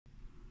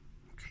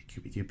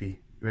Cupid, Cupid.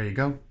 Ready to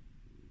go?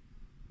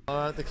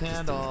 The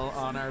candle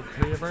on our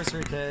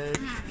pre-anniversary cake.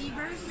 Happy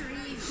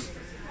anniversary.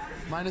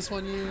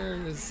 -1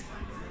 years.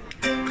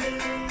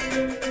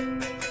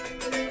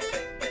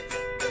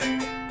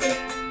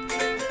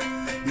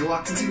 You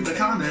walked into the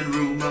common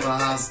room of a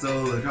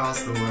hostel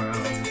across the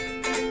world.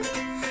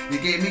 You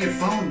gave me your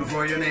phone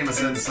before your name. I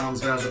said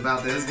something special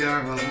about this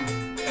girl.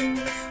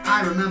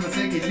 I remember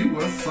thinking you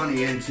were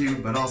funny and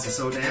cute, but also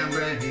so damn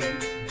brave.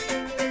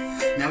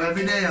 Now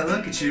every day I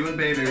look at you and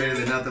baby,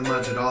 really nothing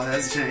much at all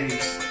has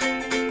changed.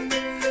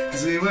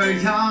 Cause we were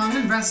young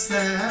and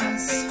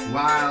restless,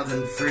 wild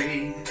and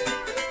free.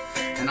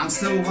 And I'm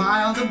still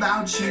wild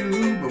about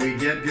you, but we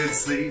get good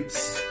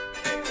sleeps.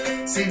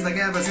 Seems like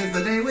ever since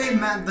the day we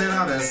met that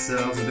our best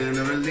selves have been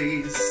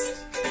released.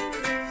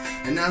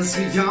 And as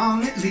we're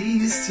young at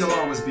least, you'll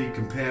always be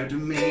compared to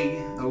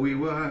me. Oh, we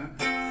were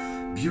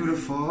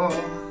beautiful,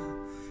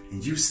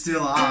 and you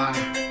still are.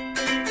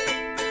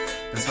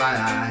 That's why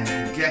I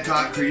get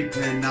caught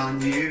creeping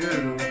on you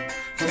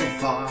from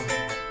afar.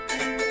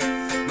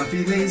 My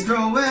feelings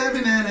grow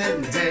every minute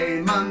and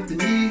day, month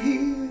and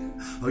year.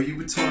 Oh, you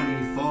were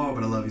 24,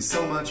 but I love you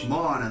so much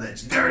more now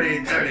that your dirty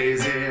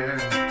 30's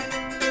here.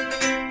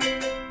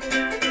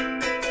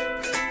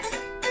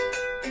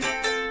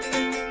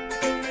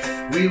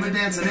 We were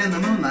dancing in the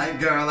moonlight,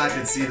 girl, I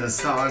could see the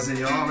stars in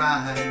your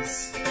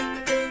eyes.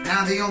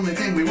 Now the only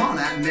thing we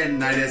want at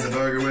midnight is a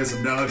burger with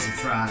some nugs and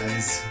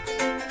fries.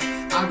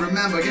 I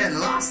remember getting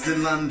lost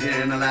in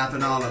London and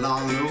laughing all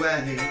along the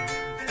way.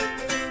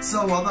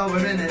 So although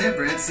we're in a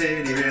different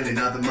city, really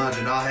nothing much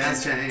at all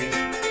has changed.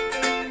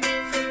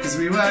 Cause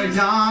we were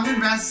young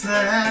and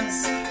restless,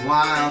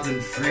 wild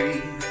and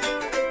free.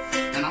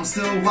 And I'm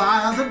still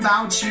wild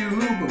about you,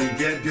 but we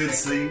get good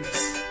sleeps.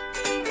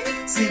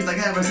 Seems like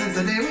ever since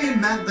the day we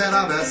met that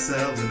our best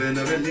selves have been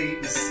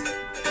released.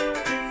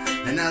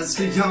 And as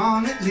for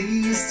young at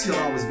least,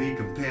 you'll always be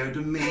compared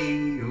to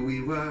me.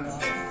 We were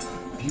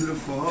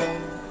beautiful,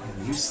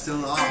 and you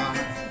still are.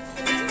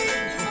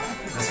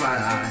 That's why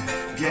I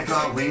get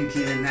caught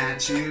winking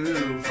at you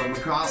from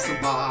across the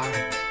bar.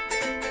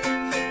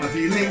 My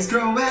feelings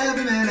grow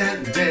every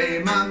minute, day,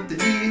 month,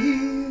 and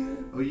year.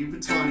 Oh, you were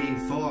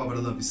 24, but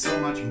I love you so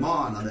much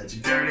more now that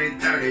your dirty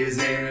 30's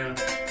here.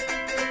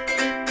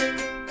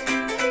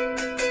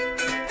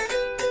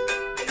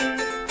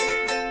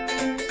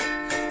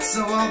 So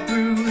all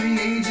through the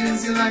ages,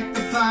 you're like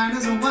the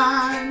finest of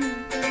wine.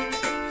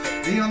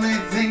 The only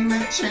thing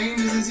that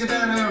changes is you're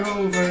better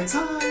over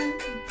time.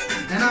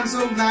 And I'm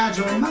so glad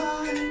you're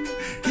mine.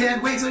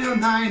 Can't wait till you're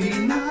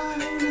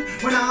 99,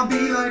 when I'll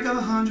be like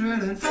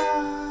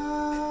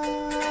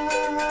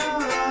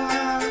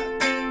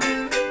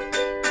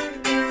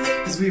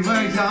 105. Cause we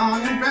were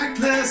young and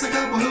reckless, a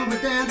couple who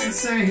would dance and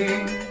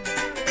sing.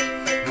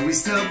 And we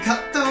still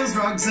cut those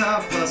rugs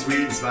up, plus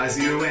we'd and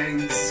spicier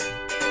wings.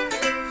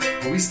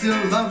 We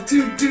still love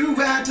to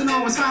duet and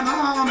always find the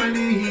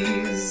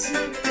harmonies.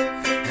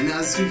 And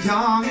as you're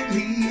young at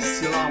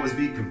least, you'll always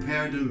be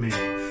compared to me.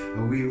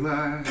 Oh, we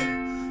were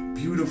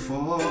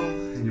beautiful,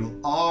 and you'll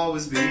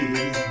always be.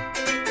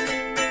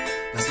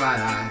 That's why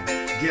I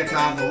get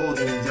caught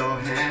holding your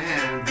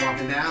hand,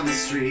 walking down the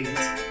street.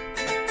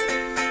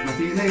 My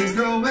feelings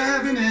grow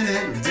every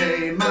minute,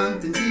 day,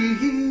 month, and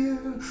year.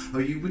 Oh,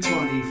 you were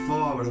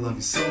 24, but I love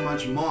you so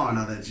much more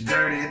now that your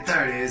dirty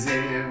 30's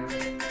here.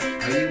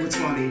 Oh, you were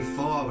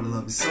 24, but I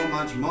love you so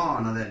much more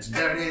now that your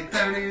dirty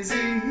 30's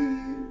here.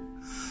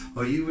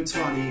 Oh, you were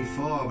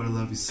 24, but I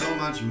love you so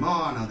much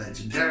more now that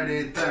your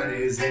dirty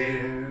 30's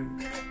here.